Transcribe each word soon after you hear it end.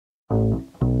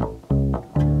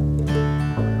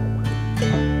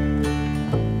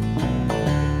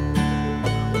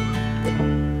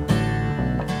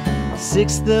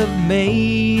Sixth of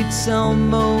May, it's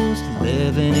almost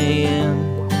 11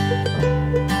 a.m.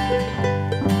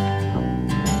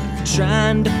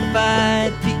 Trying to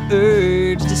fight the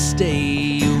urge to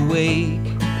stay awake,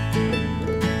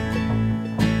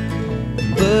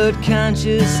 but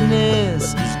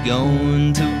consciousness is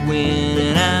going to win,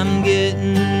 and I'm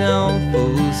getting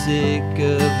awful sick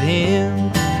of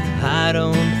him. I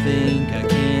don't think I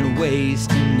can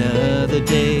waste another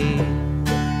day.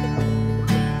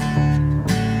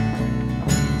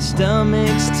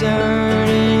 Stomach's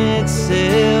turning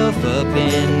itself up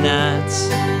in knots,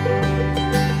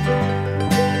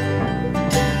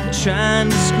 trying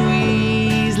to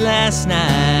squeeze last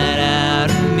night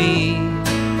out of me.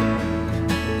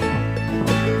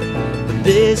 But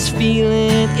this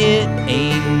feeling, it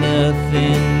ain't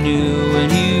nothing new. When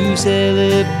you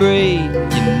celebrate,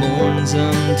 you mourn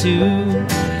some too.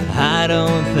 I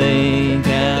don't think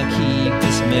I'll keep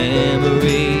this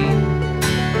memory.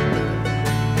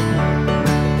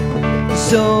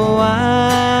 So why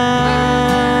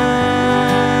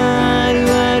do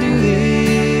I do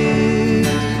this?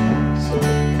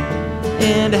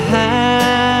 And how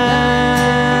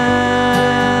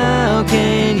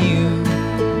can you?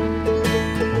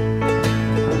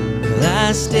 Well,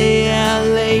 I stay out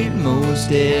late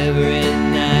most every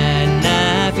night, and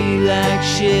I feel like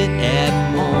shit at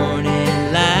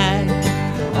morning light,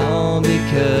 all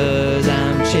because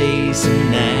I'm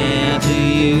chasing after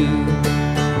you.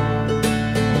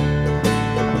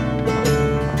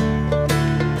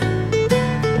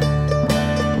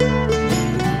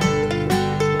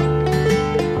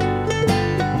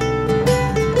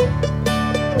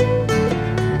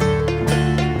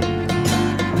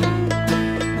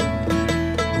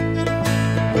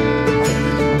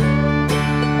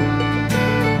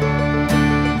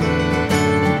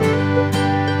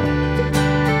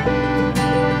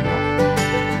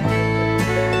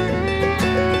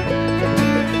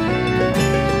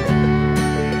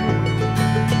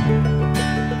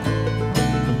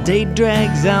 Day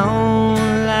drags on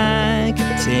like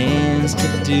it tends to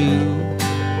do.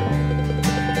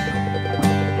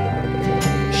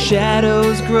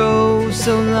 Shadows grow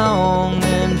so long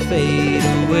and fade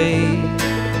away.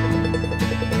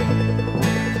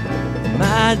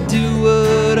 I do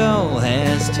what all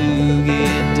has to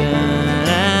get done.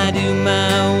 I do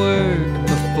my work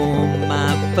before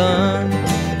my fun.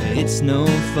 It's no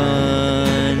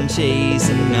fun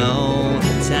chasing all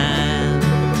the time.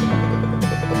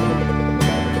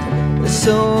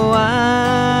 So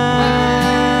why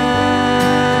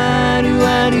do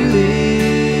I do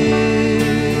this?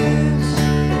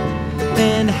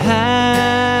 And how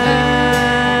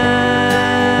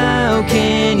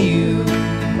can you?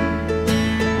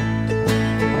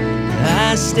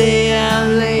 I stay out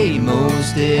late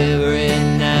most every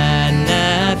night, and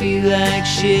I feel like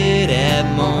shit at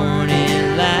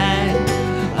morning light,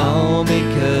 all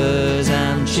because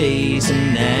I'm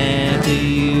chasing after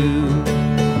you.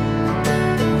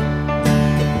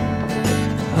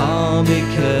 All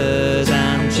because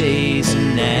I'm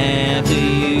chasing after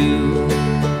you.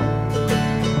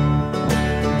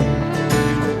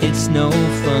 It's no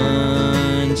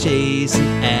fun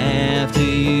chasing after you.